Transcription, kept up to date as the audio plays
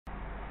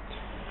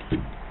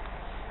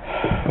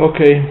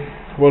Okay,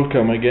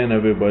 welcome again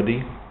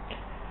everybody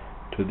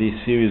to this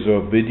series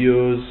of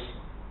videos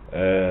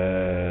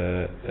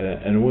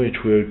in which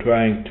we're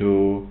trying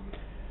to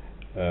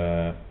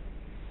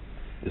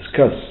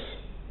discuss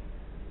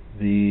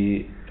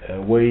the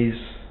ways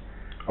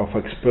of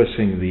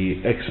expressing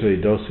the X-ray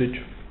dosage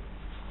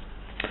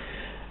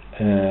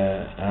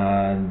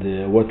and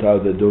what are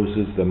the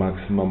doses, the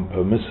maximum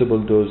permissible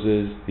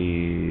doses,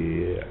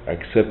 the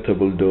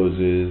acceptable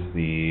doses,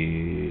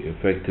 the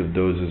effective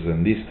doses,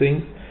 and these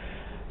things,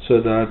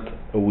 so that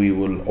we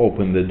will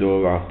open the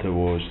door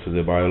afterwards to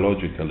the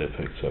biological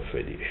effects of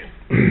radiation.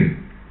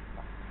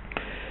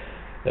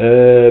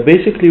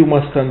 Basically, we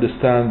must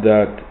understand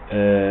that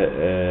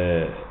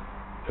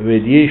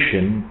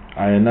radiation,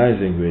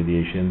 ionizing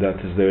radiation,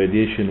 that is the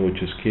radiation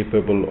which is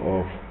capable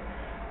of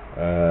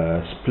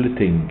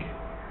splitting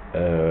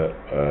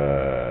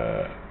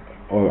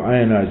or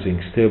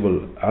ionizing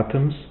stable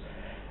atoms,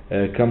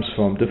 comes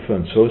from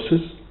different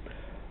sources.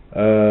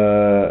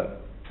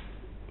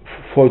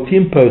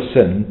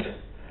 14%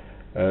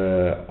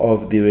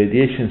 of the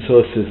radiation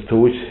sources to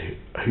which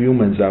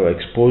humans are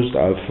exposed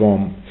are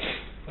from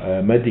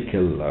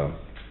medical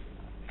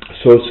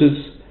sources,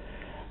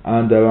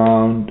 and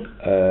around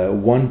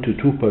 1 to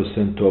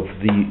 2% of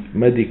the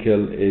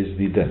medical is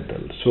the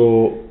dental.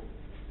 So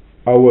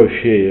our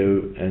share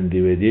in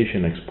the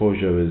radiation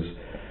exposure is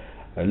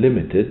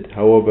limited.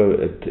 However,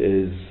 it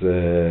is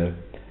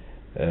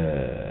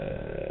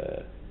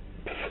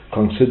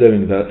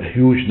considering the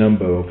huge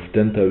number of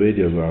dental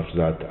radiographs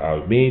that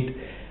are made,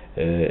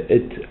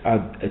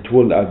 it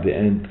will at the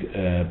end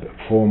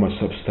form a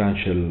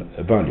substantial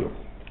value.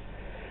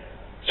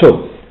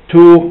 So,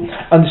 to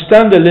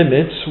understand the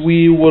limits,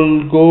 we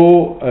will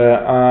go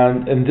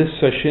and in this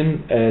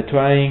session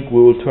we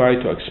will try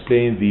to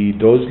explain the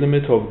dose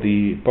limit of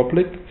the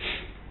public.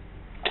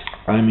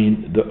 I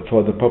mean,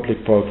 for the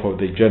public, for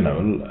the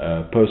general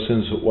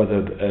persons,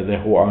 whether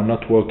who are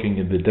not working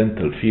in the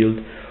dental field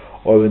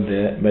or in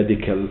the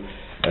medical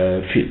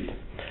field.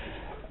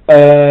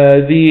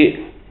 The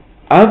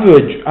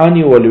average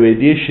annual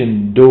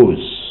radiation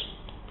dose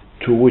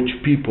to which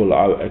people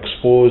are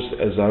exposed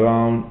is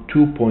around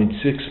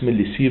 2.6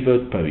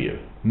 millisievert per year.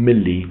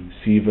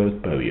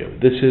 Millisievert per year.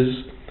 This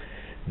is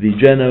the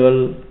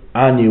general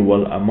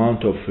annual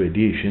amount of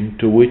radiation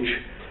to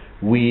which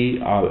we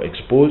are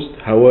exposed.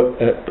 However,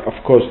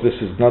 of course,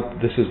 this is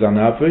an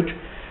average.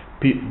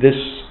 This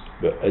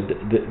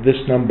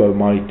number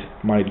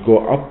might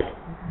go up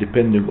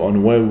depending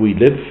on where we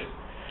live,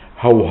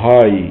 how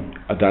high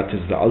that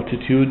is the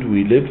altitude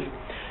we live,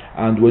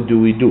 and what do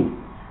we do.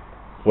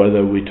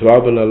 Whether we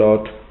travel a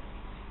lot,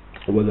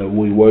 whether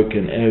we work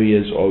in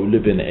areas or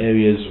live in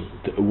areas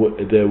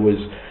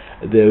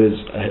there is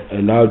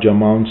a large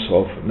amounts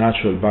of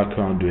natural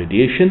background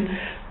radiation.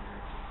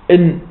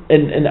 In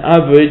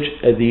average,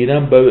 the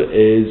number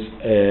is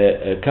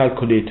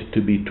calculated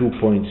to be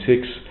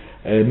 2.6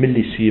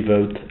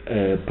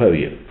 millisievert per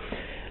year.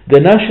 The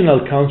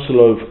National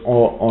Council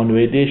on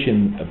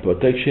Radiation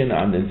Protection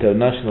and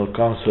International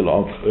Council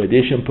of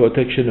Radiation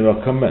Protection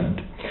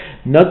recommend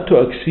not to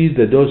exceed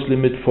the dose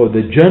limit for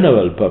the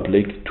general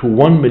public to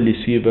 1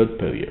 millisievert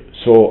per year.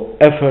 So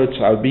efforts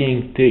are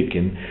being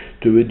taken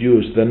to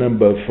reduce the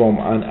number from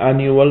an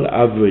annual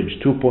average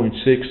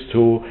 2.6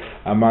 to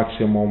a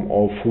maximum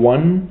of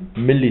 1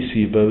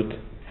 millisievert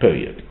per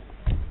year.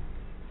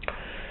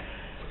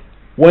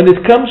 When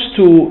it comes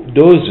to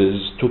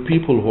doses to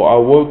people who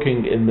are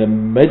working in the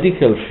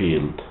medical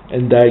field,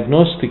 in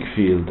diagnostic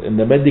field, in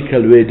the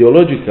medical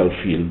radiological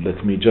field,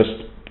 let me just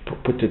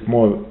put it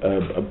more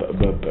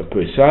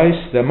precise,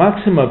 the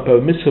maximum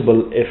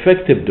permissible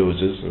effective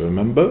doses,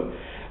 remember,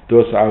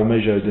 those are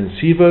measured in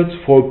sieverts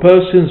for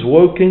persons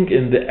working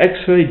in the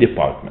X-ray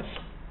departments.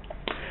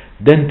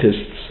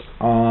 Dentists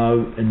are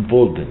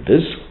involved in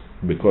this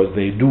because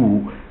they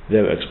do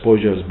their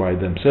exposures by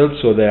themselves,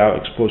 so they are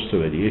exposed to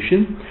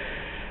radiation.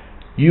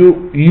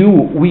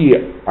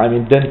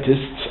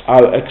 Dentists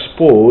are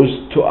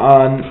exposed to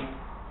an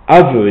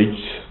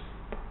average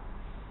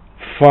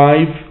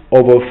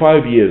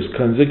 5 years,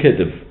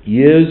 consecutive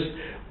years.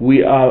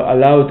 We are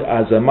allowed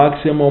as a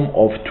maximum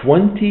of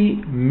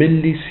 20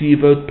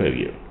 millisievert per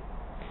year.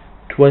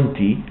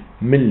 20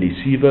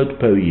 millisievert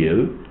per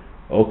year.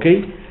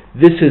 Okay,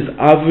 this is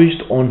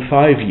averaged on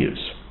 5 years.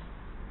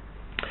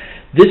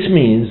 This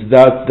means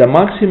that the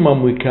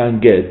maximum we can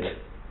get,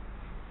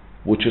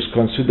 which is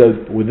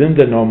considered within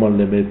the normal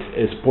limit,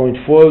 is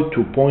 0.4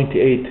 to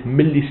 0.8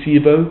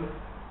 millisievert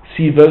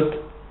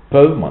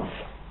per month.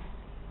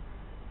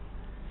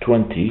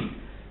 20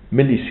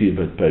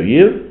 millisievert per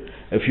year.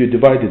 If you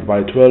divide it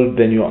by 12,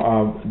 then you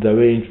are the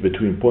range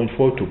between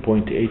 0.4 to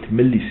 0.8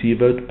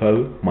 millisievert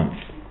per month.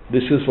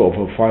 This is for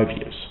over 5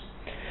 years.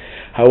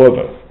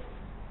 However,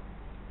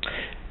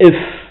 if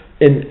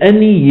in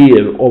any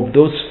year of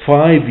those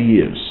 5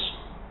 years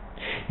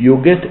you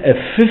get a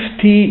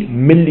 50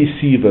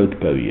 millisievert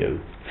per year,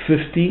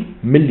 50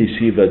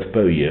 millisievert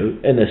per year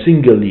in a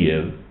single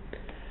year,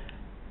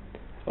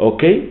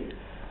 okay,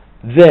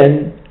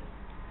 then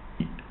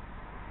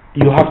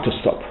you have to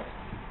stop.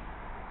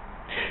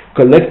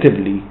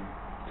 collectively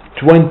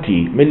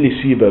 20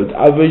 millisievert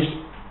average,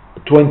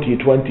 20,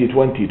 20,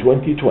 20,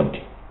 20,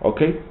 20,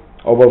 okay,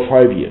 over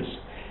 5 years.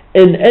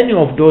 In any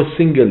of those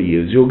single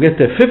years, you get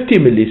a 50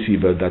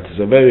 millisievert, that is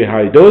a very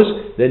high dose,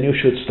 then you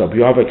should stop.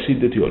 You have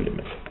exceeded your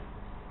limit.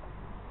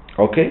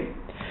 Okay?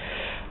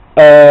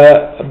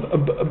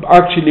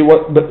 Actually,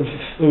 what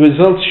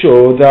results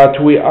show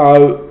that we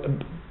are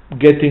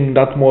getting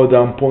not more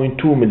than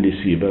 0.2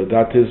 millisievert,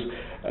 that is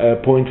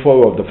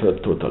 0.4 of the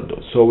total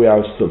dose. So we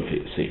are still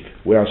safe.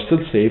 We are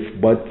still safe,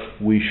 but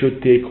we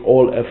should take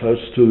all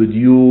efforts to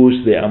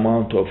reduce the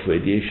amount of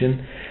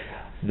radiation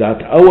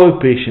that our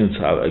patients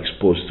are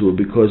exposed to,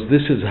 because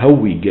this is how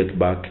we get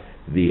back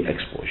the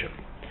exposure.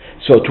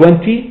 So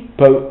 20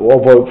 per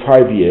over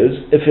 5 years.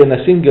 If in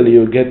a single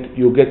year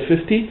you get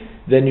 50,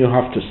 then you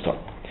have to stop.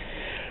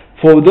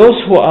 For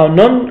those who are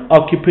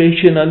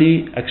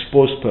non-occupationally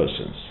exposed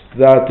persons,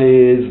 that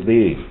is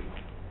the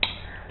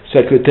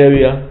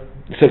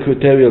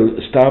secretarial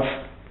staff,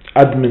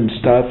 admin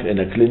staff in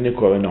a clinic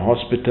or in a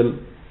hospital,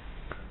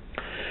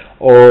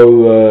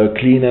 or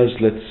cleaners,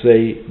 let's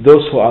say,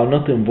 those who are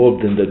not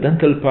involved in the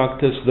dental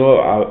practice,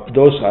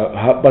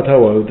 but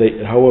however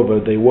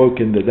they work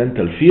in the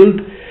dental field,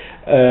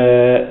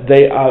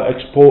 they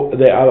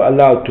are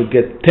allowed to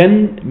get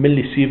 10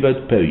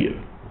 millisievert per year,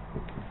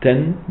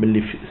 10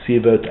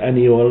 millisievert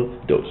annual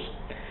dose.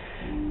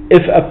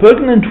 If a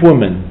pregnant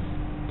woman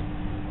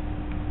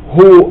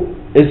who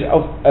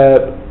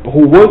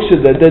works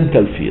in the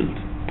dental field,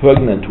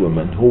 pregnant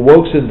woman who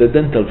works in the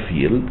dental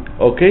field,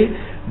 okay,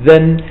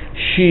 then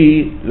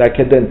she, like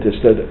a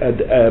dentist,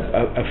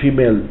 a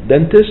female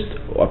dentist,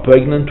 or a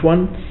pregnant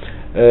one,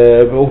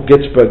 who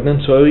gets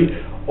pregnant, sorry,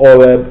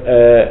 or a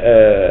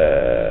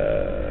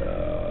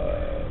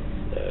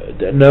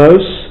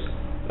nurse,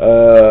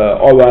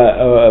 or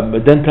a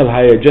dental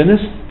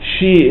hygienist,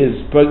 she is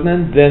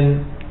pregnant,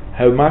 then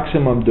her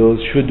maximum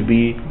dose should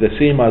be the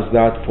same as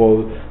that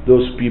for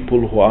those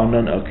people who are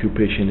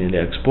non-occupationally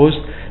exposed,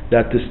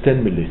 that is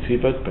 10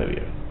 millisievert per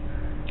year.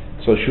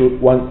 So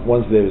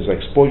once there is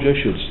exposure,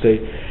 should stay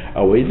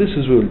away. We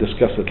will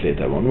discuss it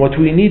later on. What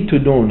we need to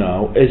know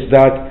now is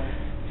that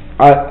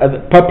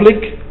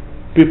public,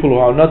 people who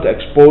are not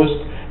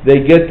exposed,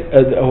 they get,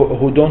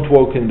 who don't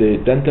work in the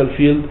dental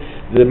field,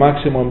 the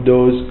maximum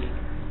dose,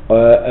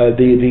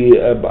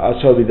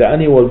 the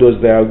annual dose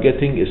they are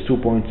getting is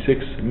 2.6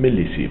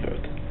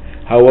 millisievert.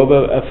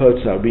 However,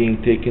 efforts are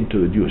being taken to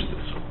reduce this.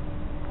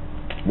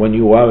 When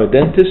you are a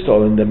dentist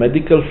or in the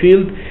medical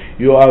field,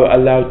 you are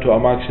allowed to a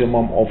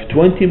maximum of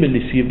 20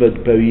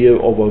 millisievert per year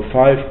over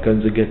 5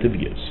 consecutive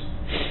years.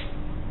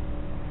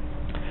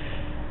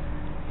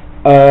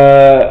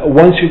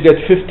 Once you get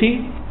 50,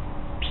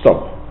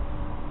 stop.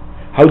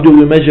 How do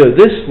we measure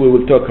this? We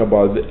will talk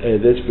about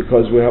this,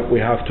 because we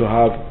have to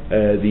have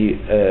the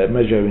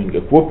measuring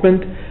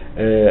equipment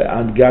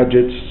and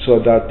gadgets, so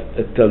that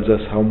it tells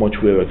us how much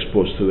we are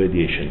exposed to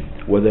radiation,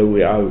 whether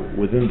we are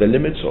within the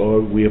limits or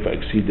we have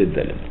exceeded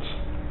the limits.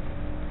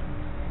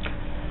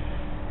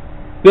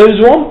 There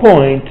is one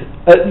point,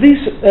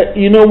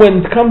 when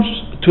it comes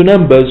to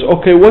numbers,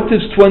 okay, what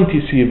is 20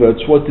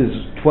 sieverts, what is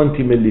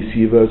 20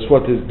 millisieverts,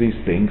 what is these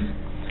things?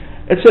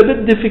 It's a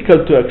bit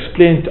difficult to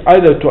explain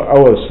either to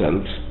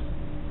ourselves,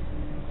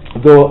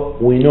 though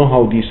we know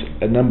how these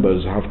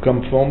numbers have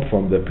come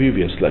from the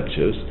previous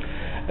lectures,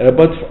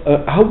 but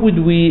how would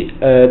we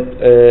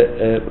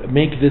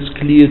make this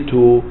clear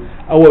to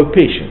our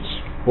patients,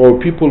 or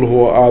people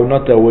who are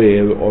not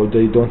aware, or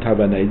they don't have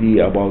an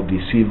idea about the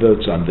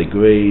sieverts and the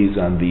grays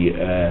and the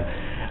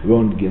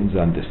Röntgens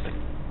and this thing?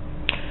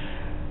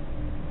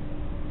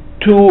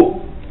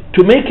 To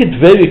make it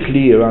very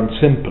clear and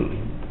simple,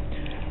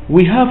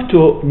 we have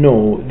to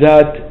know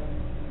that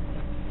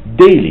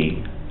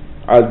daily,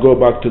 I'll go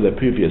back to the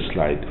previous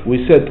slide,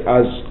 we said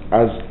as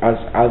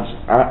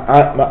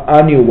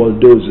annual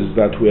doses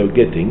that we are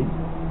getting,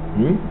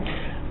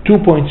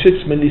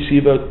 2.6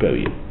 millisievert per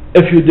year.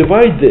 If you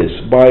divide this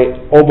by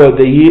over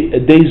the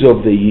days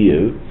of the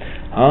year,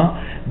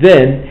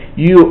 then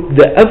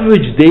the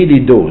average daily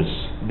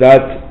dose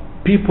that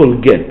people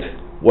get,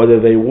 whether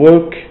they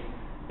work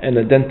in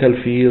a dental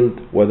field,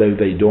 whether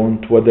they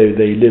don't, whether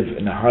they live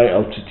in a high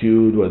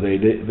altitude, whether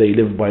they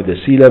live by the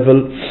sea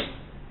level,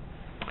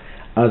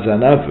 as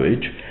an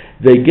average,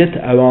 they get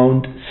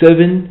around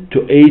 7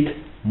 to 8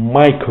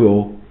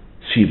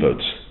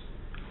 microsieverts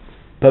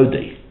per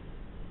day.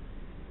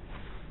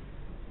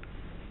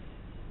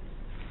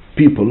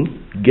 People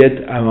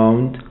get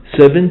around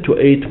 7 to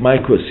 8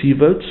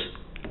 microsieverts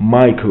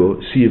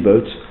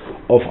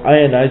of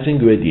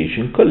ionizing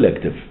radiation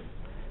collective.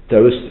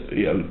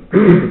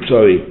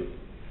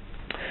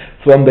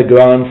 From the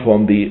ground,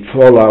 from the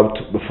fallout,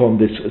 from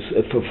the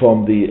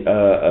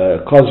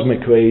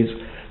cosmic rays,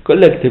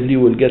 collectively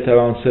we'll get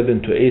around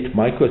 7 to 8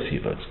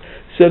 microsieverts.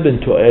 7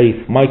 to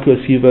 8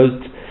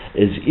 microsieverts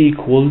is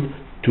equal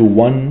to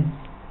 1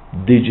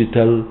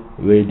 digital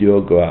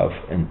radiograph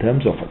in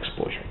terms of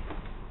exposure.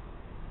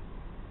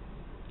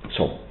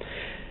 So,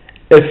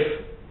 if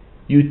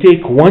you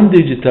take 1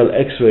 digital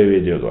X-ray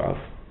radiograph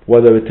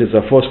whether it is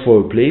a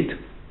phosphor plate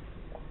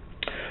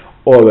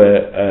or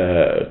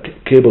a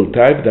cable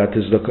type, that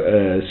is the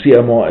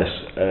CMOS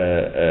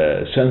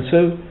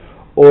sensor,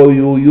 or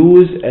you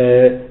use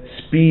a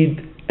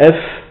speed F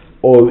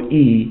or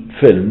E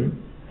film,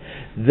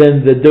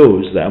 then the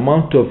dose, the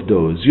amount of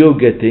dose you're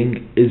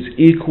getting is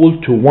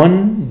equal to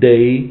 1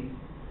 day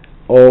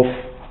of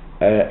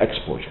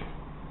exposure.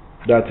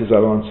 That is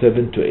around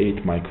 7 to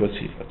 8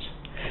 microsieverts.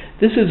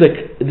 This is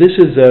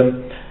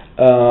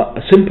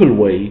a simple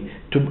way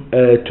to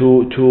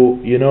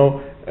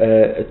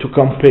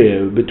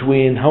compare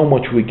between how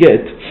much we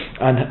get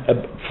and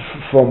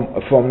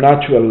from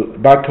natural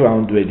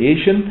background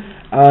radiation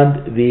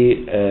and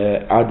the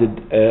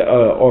added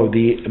or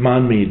the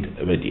man-made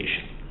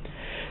radiation.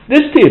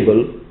 This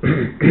table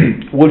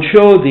will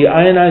show the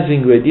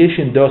ionizing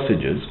radiation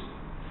dosages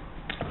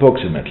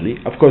approximately.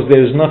 Of course,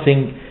 there is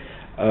nothing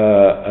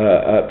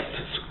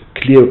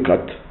clear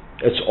cut.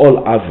 It's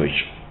all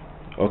average,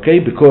 okay?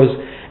 Because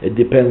it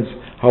depends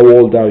how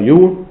old are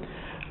you,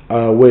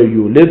 where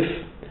you live,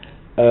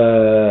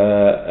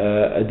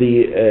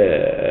 the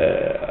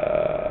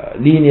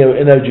linear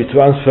energy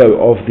transfer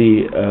of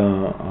the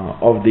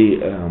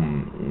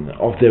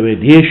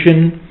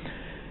radiation,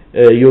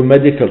 your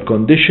medical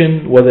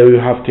condition, whether you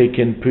have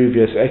taken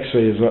previous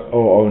X-rays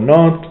or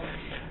not.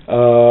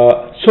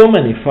 So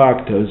many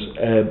factors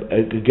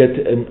get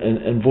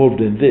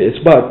involved in this,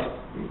 but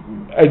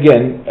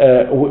again,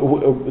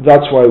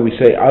 that's why we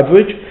say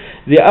average.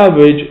 The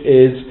average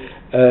is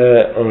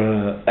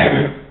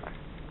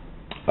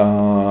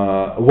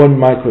 1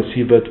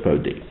 microsievert per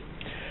day.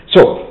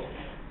 So,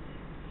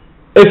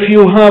 if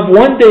you have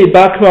 1 day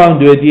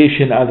background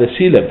radiation at the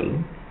sea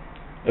level,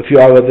 if you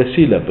are at the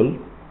sea level,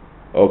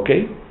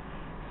 okay,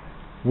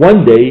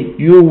 1 day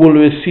you will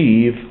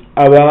receive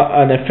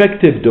an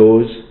effective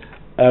dose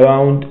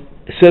around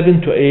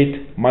 7 to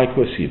 8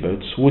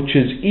 microsieverts, which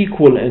is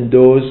equal in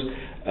dose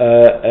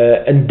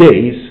in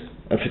days.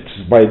 If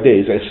it's by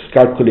days, it's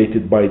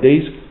calculated by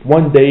days.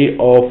 1 day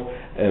of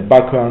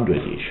background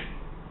radiation.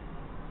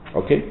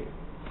 Okay,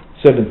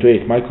 7 to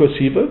 8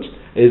 microsieverts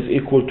is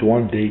equal to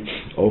 1 day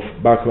of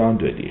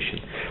background radiation.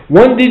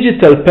 1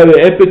 digital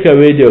periapical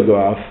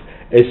radiograph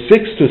is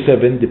 6 to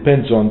 7,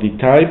 depends on the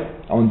type,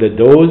 on the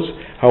dose,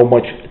 how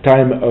much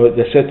time,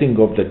 the setting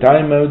of the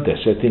timer, the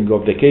setting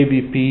of the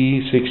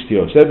KVP, 60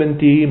 or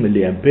 70,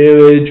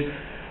 milliamperage,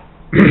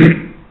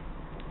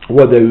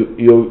 whether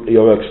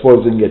you're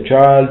exposing a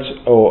child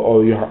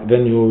or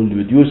then you will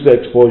reduce the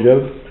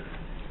exposure.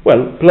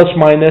 Well, plus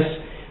minus,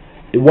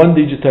 1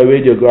 digital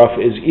radiograph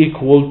is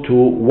equal to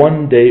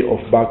 1 day of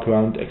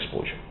background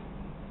exposure,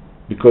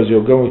 because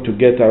you're going to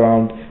get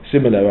around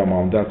similar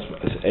amount, that's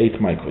 8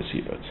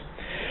 microsieverts.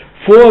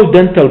 4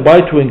 dental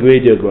bite-wing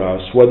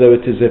radiographs, whether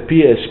it is a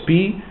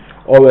PSP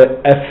or a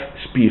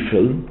F-speed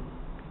film,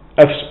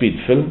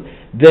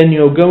 then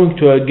you're going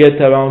to get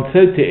around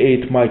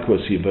 38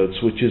 microsieverts,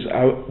 which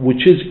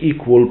is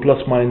equal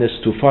plus minus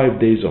to 5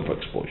 days of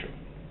exposure.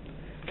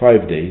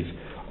 5 days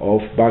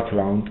of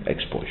background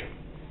exposure.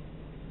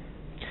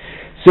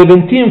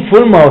 17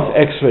 full-mouth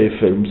X-ray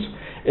films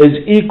is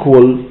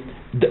equal,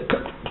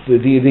 the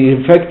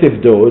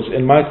effective dose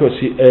in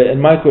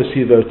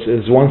microsieverts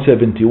is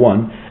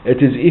 171, it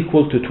is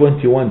equal to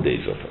 21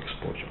 days of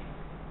exposure.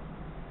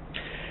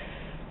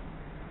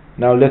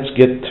 Now let's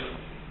get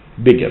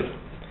bigger.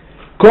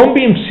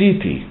 Cone-beam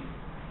CT,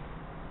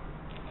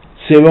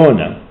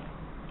 Sirona,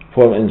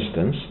 for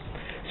instance.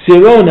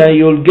 Sirona,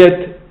 you'll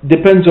get,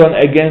 depends on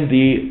again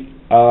the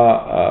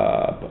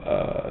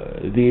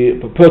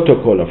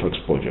protocol of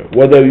exposure,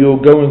 whether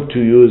you're going to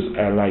use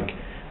like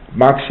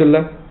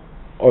maxilla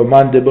or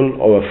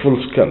mandible or a full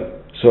skull.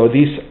 So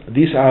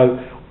these are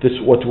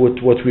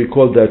what we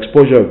call the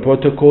exposure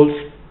protocols.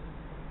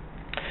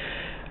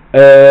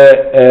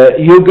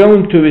 You're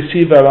going to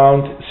receive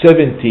around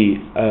 70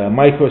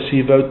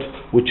 microsievert,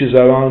 which is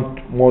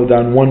around more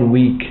than 1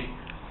 week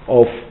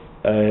of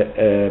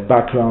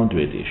background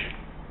radiation.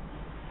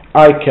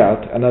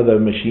 ICAT, another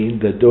machine,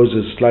 the dose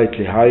is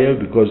slightly higher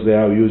because they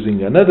are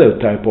using another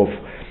type of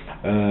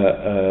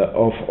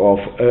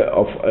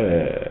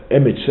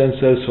image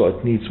sensor, so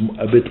it needs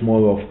a bit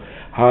more of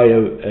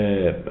higher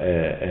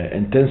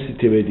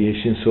intensity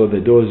radiation. So the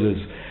dose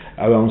is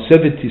around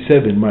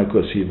 77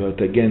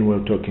 microsievert. Again,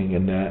 we're talking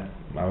in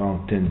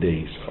around 10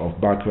 days of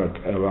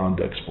background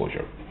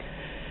exposure.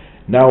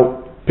 Now,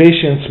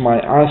 patients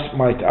might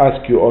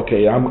ask you,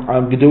 okay,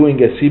 I'm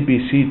doing a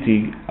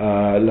CBCT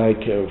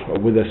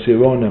with a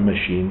Sirona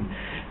machine.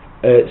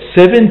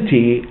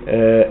 70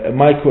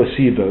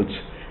 microsieverts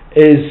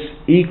is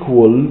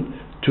equal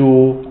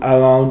to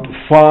around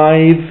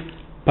 5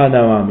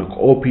 panoramic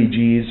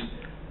OPGs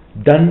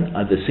done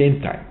at the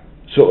same time.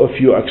 So if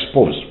you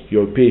expose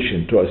your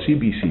patient to a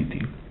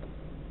CBCT,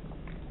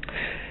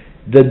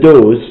 the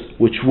dose,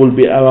 which will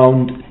be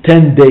around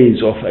 10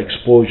 days of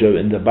exposure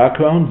in the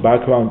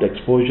background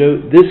exposure,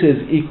 this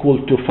is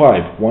equal to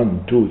 5,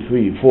 1, 2,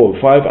 3, 4,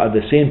 5 at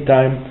the same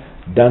time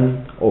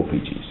done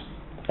OPGs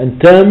in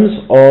terms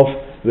of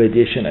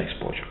radiation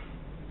exposure.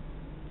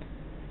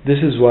 This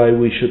is why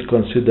we should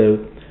consider,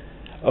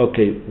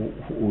 okay,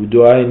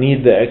 do I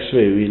need the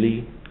X-ray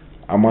really?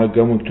 Am I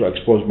going to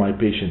expose my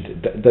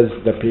patient? Does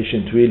the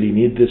patient really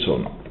need this or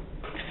not?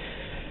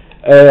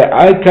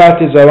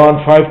 ICAT is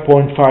around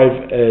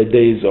 5.5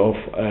 days of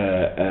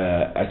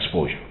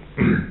exposure.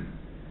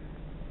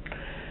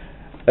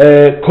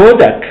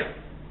 Kodak,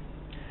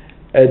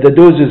 the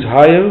dose is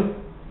higher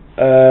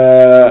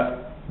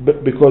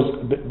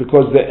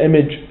because the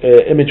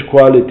image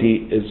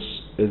quality is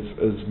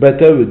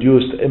better,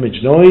 reduced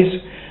image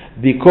noise.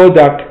 The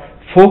Kodak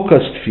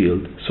focused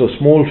field, so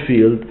small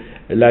field,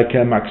 like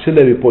a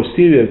maxillary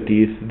posterior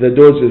teeth, the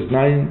dose is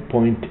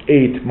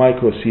 9.8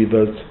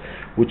 microsieverts,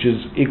 which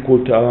is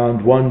equal to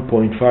around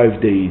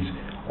 1.5 days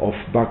of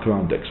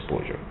background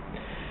exposure.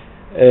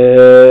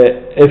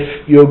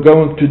 If you're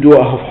going to do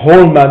a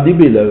whole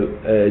mandibular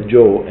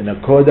jaw in a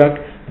Kodak,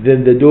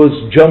 then the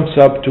dose jumps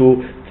up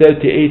to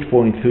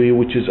 38.3,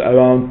 which is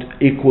around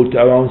equal to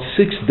around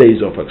 6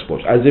 days of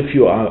exposure, as if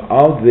you are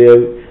out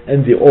there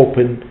in the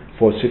open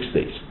for 6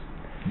 days.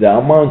 The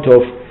amount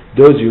of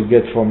dose you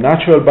get from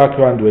natural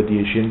background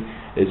radiation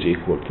is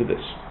equal to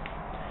this.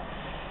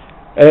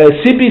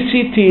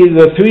 CBCT,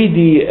 the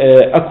 3D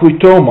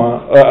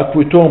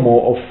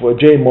Aquitomo of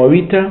J.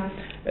 Morita,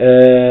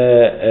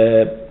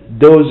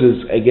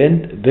 doses,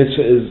 again, this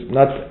is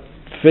not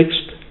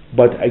fixed,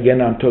 but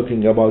again I'm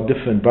talking about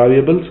different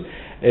variables.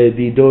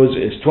 The dose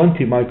is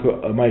 20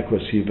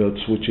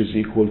 microsieverts, which is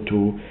equal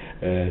to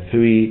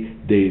 3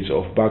 days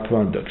of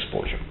background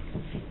exposure.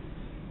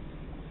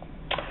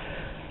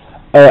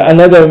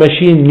 Another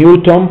machine,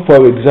 Newton,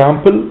 for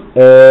example,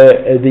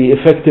 the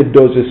effective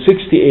dose is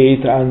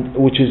 68, and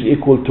which is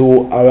equal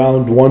to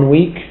around 1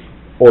 week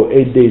or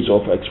 8 days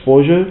of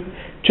exposure.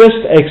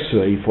 Chest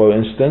X-ray, for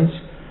instance,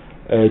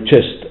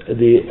 chest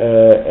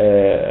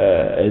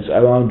is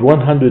around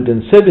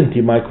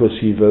 170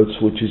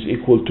 microsieverts, which is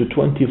equal to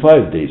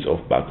 25 days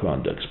of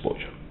background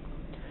exposure.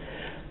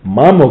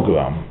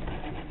 Mammogram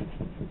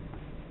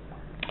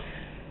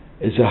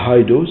is a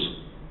high dose.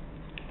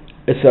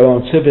 It's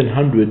around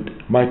 700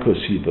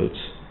 microsieverts.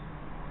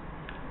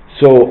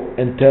 So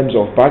in terms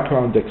of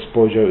background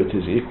exposure, it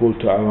is equal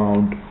to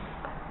around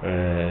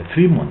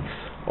 3 months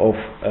of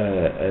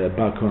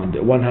background,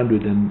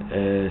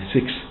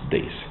 106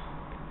 days.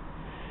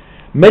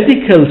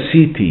 Medical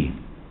CT,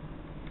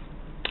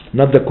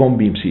 not the cone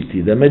beam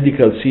CT, the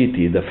medical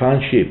CT, the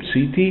fan-shaped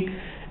CT,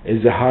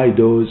 is a high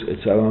dose.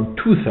 It's around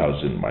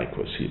 2,000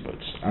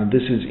 microsieverts, and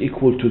this is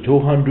equal to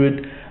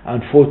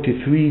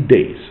 243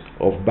 days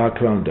of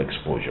background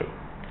exposure.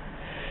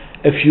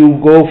 If you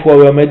go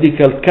for a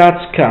medical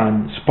CAT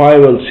scan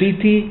spiral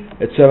CT,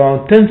 it's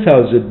around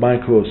 10,000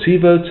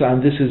 microsieverts,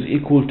 and this is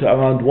equal to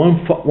around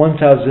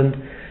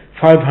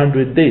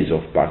 1,500 days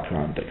of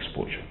background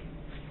exposure.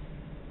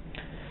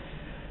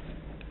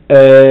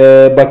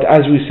 But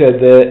as we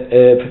said,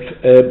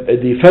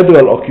 the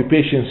federal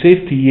occupation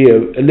safety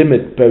year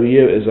limit per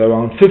year is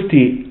around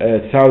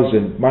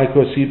 50,000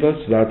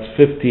 microsieverts, that's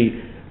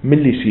 50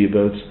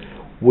 millisieverts,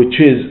 which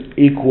is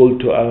equal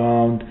to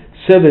around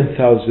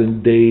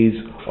 7,000 days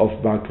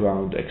of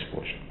background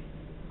exposure.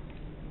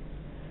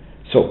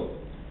 So,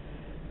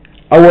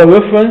 our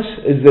reference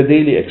is the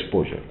daily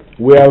exposure.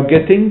 We are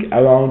getting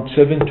around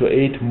 7 to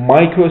 8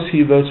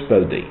 microsieverts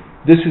per day.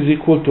 This is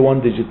equal to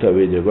 1 digital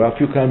radiograph.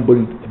 You can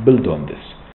build on this.